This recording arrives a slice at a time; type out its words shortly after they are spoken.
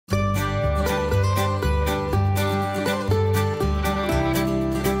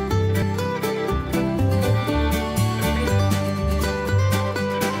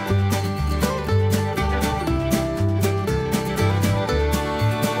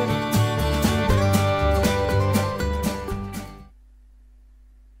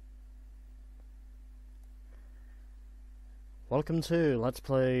welcome to Let's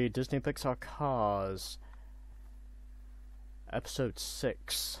Play Disney Pixar Cars, Episode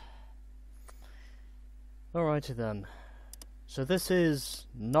 6. Alrighty then. So this is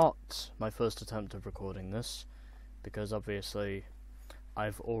not my first attempt of recording this, because obviously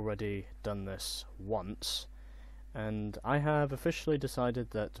I've already done this once, and I have officially decided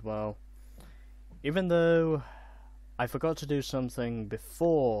that, well, even though I forgot to do something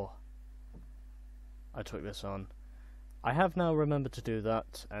before I took this on, I have now remembered to do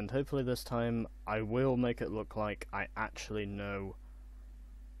that, and hopefully this time I will make it look like I actually know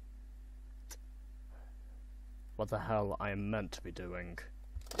what the hell I am meant to be doing.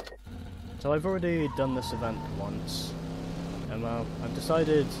 So I've already done this event once, and well, I've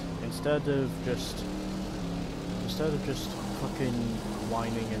decided instead of just fucking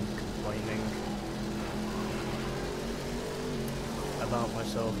whining and complaining about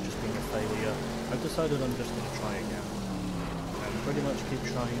myself just being a failure, I've decided I'm just going to try again. And pretty much keep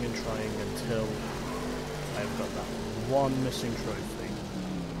trying and trying until I've got that one missing trophy.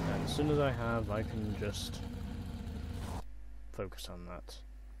 And as soon as I have, I can just focus on that.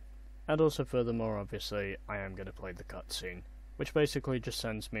 And also furthermore, obviously, I am going to play the cutscene, which basically just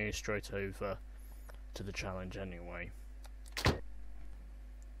sends me straight over to the challenge anyway.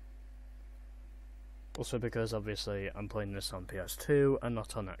 Also because obviously I'm playing this on PS2 and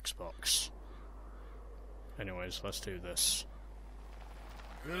not on Xbox. Anyways, let's do this.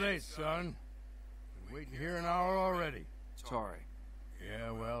 You're late, son. Been waiting here an hour already. Sorry. Yeah,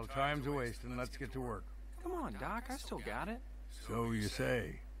 well, time's a wasting. Let's get to work. Come on, Doc, I still got it. So you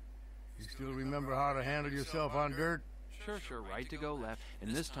say. You still remember how to handle yourself on dirt? Sure, right to go, left. And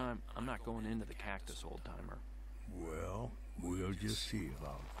this time, I'm not going into the cactus, old-timer. Well, we'll just see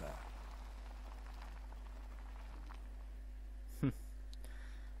about that.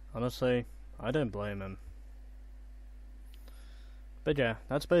 Honestly, I don't blame him. But yeah,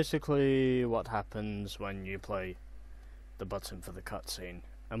 that's basically what happens when you play the button for the cutscene.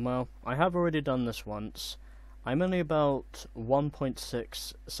 And well, I have already done this once. I'm only about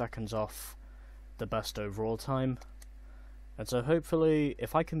 1.6 seconds off the best overall time. And so hopefully,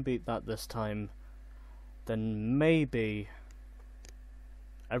 if I can beat that this time, then maybe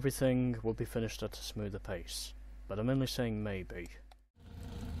everything will be finished at a smoother pace. But I'm only saying maybe.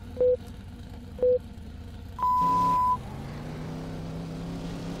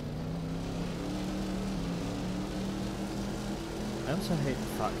 I also hate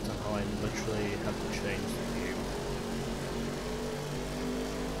the fact of how I literally have to change the view.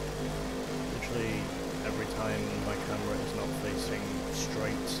 Literally every time my camera is not facing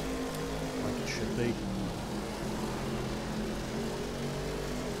straight like it should be.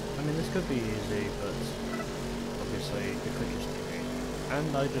 I mean, this could be easy, but obviously it could just be me.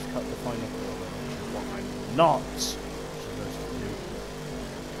 And I just cut the final corner, which is what I'm not supposed to do.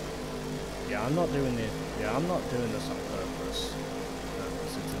 Yeah, I'm not doing this on purpose.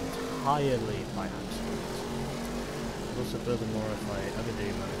 It's entirely by accident. But also furthermore, if I ever do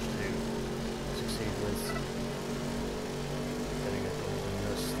manage to succeed with getting a gold in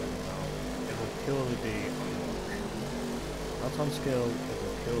this, then it will purely be on luck. Not on skill, it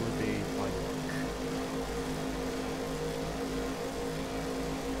will purely be by luck.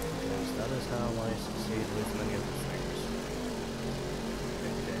 Because that is how I succeed with many other things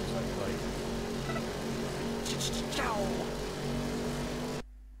in the games I play.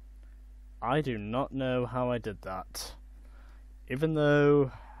 I do not know how I did that. Even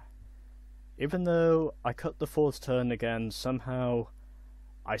though I cut the fourth turn again, somehow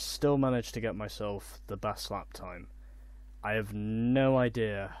I still managed to get myself the best lap time. I have no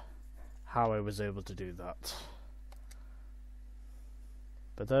idea how I was able to do that.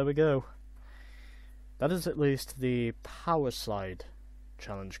 But there we go. That is at least the power slide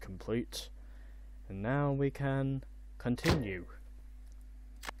challenge complete. And now we can continue.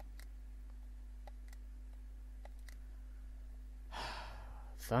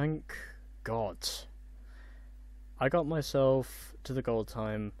 Thank God. I got myself to the goal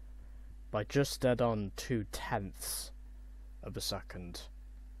time by just dead on 0.2 of a second.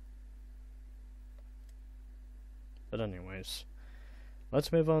 But anyways,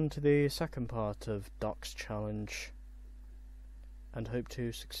 let's move on to the second part of Doc's challenge and hope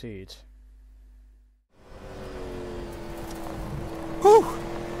to succeed. Whew!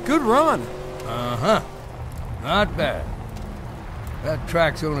 Good run! Uh-huh. Not bad. That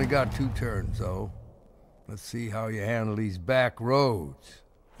track's only got 2 turns, though. Let's see how you handle these back roads.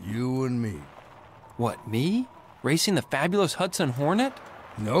 You and me. What, me? Racing the fabulous Hudson Hornet?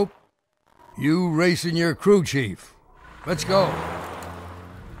 Nope. You racing your crew chief. Let's go.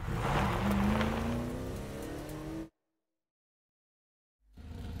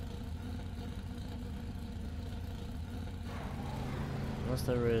 Unless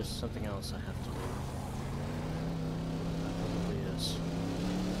there is something else I have to do. There probably is.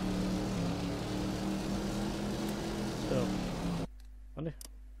 So,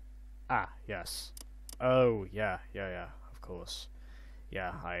 yes. Oh, yeah, of course.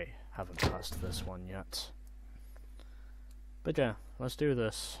 Yeah, I haven't passed this one yet. But yeah, let's do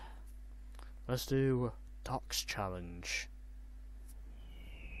this. Let's do Doc's Challenge.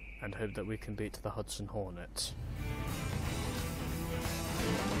 And hope that we can beat the Hudson Hornet.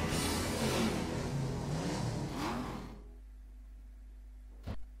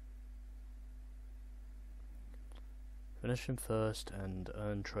 Finish him first and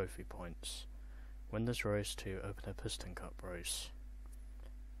earn trophy points. Win this race to open a piston cup race.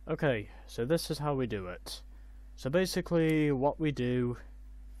 Okay, so this is how we do it. So basically what we do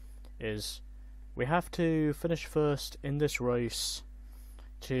is we have to finish first in this race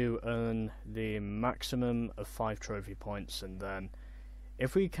to earn the maximum of 5 trophy points, and then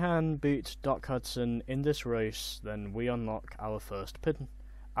if we can beat Doc Hudson in this race, then we unlock our first piston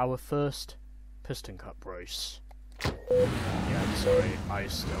cup race. Yeah, I'm sorry, I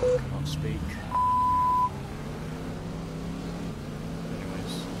still cannot speak.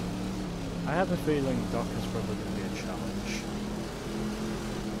 Anyways, I have a feeling Doc is probably going to be a challenge.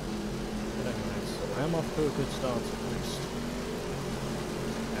 But anyways, I am off to a good start at least.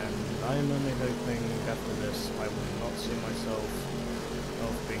 And I am only hoping after this I will not see myself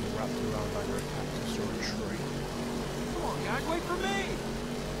being wrapped around either a cactus or a tree. Come on, guys, wait for me!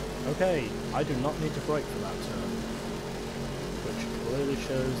 Okay, I do not need to brake for that turn. Which clearly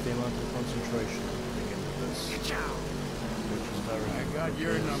shows the amount of concentration I'm putting into this. Which is very I got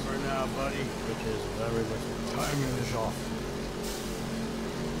your number now, buddy. Which is very little. Timing is off.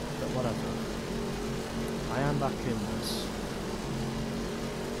 But whatever. I am back in this.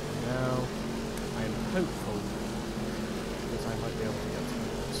 Now, I am hopeful that I might be able to get through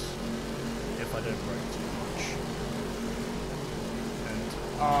this. If I don't brake too much. And,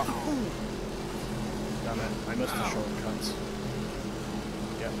 damn it, I missed the shortcut.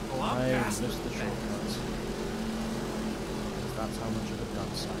 Yep, I missed the shortcut. That's how much of a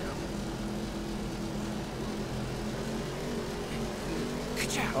dunce I am.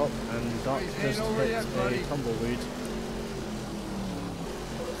 Oh, and Doc just hit a tumbleweed.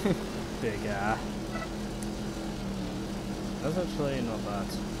 Big air. That's actually not bad.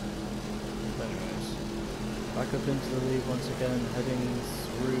 But anyways, back up into the lead once again, heading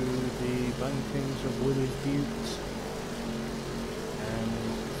through the bankings of Willy'sButte. And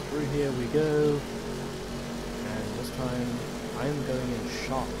through here we go. And this time I am going in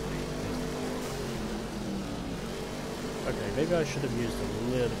sharply. Okay, maybe I should have used a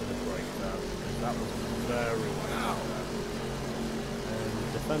little bit of brake there, because that was very wide there. And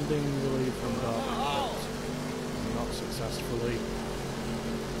defending the lead from Doc, but not successfully.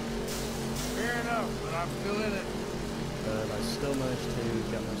 Fair enough, but I'm still in it. But I still managed to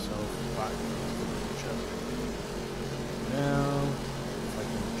get myself back into the picture. Now, if I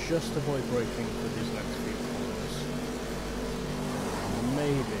can just avoid braking for these next few corners.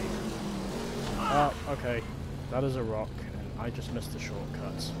 Maybe. Oh, okay. That is a rock, and I just missed the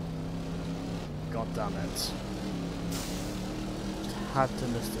shortcut. God damn it. Just had to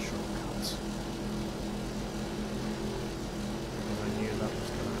miss the shortcut. Because I knew that was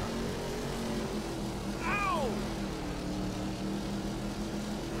going to happen. Ow!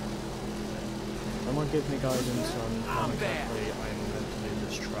 Someone give me guidance on how exactly I'm meant to do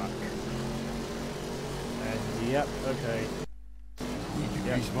this track. And yep, okay. Need to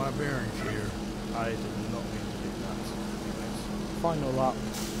grease my bearings here. I did not mean to do that. Anyways, final lap.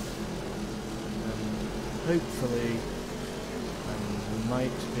 And hopefully I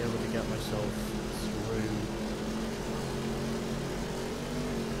might be able to get myself through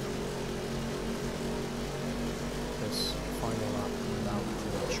this final lap without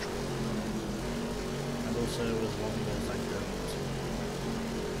too much trouble. And also as long as I don't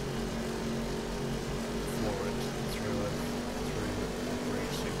floor it through every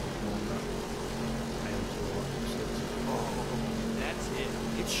single corner. That's it.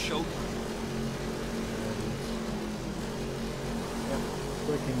 It's showtime. Yep,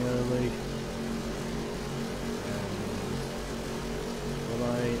 braking early. And will I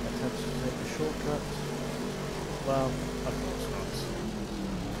attempt to take the shortcut? Well, of course not.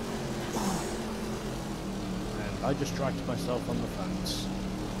 And I just dragged myself on the fence.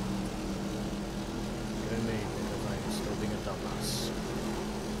 Go me, because I'm still being a dumbass.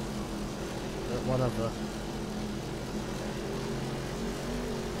 But whatever.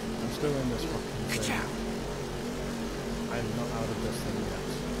 I'm still in this fucking thing. I'm not out of this thing yet.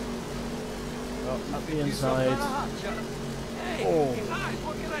 Well, at the inside. Hey, Hey, Oh. guys,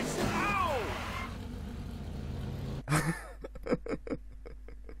 what can I say? Ow!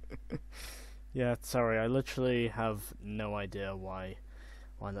 Yeah, sorry, I literally have no idea why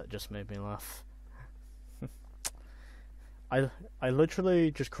that just made me laugh. I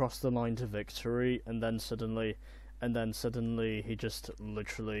literally just crossed the line to victory, and then suddenly he just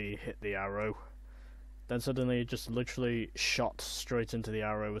literally hit the arrow. Then suddenly he just literally shot straight into the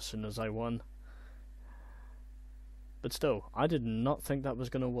arrow as soon as I won. But still, I did not think that was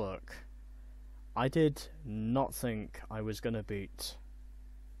gonna work. I did not think I was gonna beat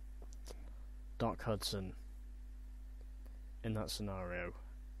Doc Hudson in that scenario.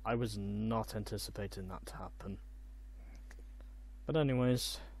 I was not anticipating that to happen. But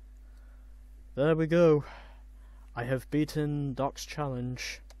anyways, there we go. I have beaten Doc's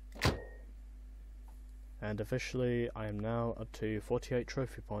challenge. And officially I am now up to 48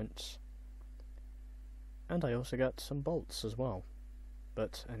 trophy points. And I also get some bolts as well.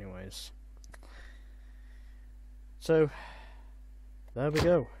 But anyways. So, there we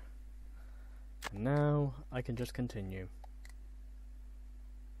go. Now I can just continue.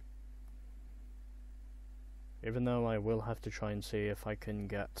 Even though I will have to try and see if I can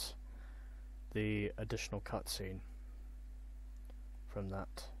get the additional cutscene from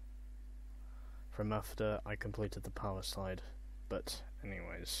that. From after I completed the power slide. But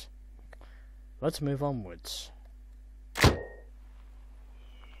anyways. Let's move onwards.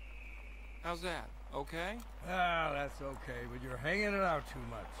 How's that? Okay? Ah, that's okay, but you're hanging it out too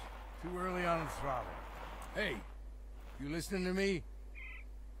much. Too early on the throttle. Hey, you listening to me?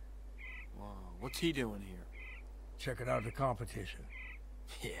 Whoa, what's he doing here? Checking out the competition.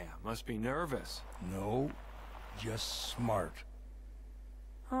 Yeah, must be nervous. No, just smart.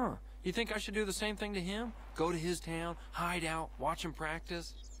 Huh. You think I should do the same thing to him? Go to his town, hide out, watch him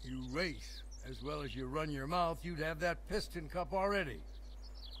practice? You race, as well as you run your mouth, you'd have that piston cup already.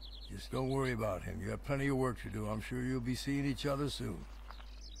 Just don't worry about him. You have plenty of work to do. I'm sure you'll be seeing each other soon.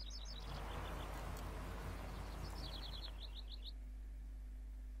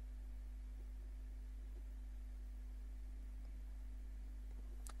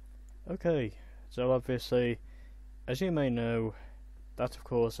 Okay, so obviously, as you may know, that of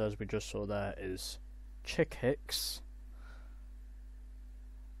course, as we just saw there, is Chick Hicks.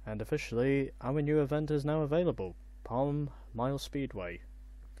 And officially, our new event is now available, Palm Mile Speedway.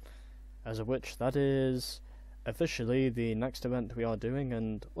 As of which, that is officially the next event we are doing,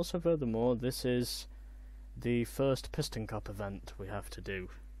 and also furthermore, this is the first Piston Cup event we have to do.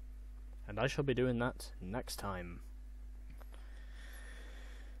 And I shall be doing that next time.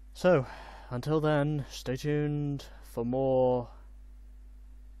 So, until then, stay tuned for more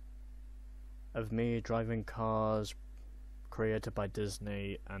of me driving cars created by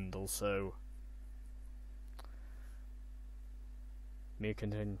Disney, and also me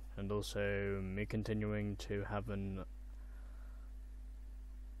continuing to have an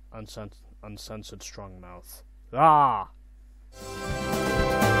uncensored strong mouth. Ah!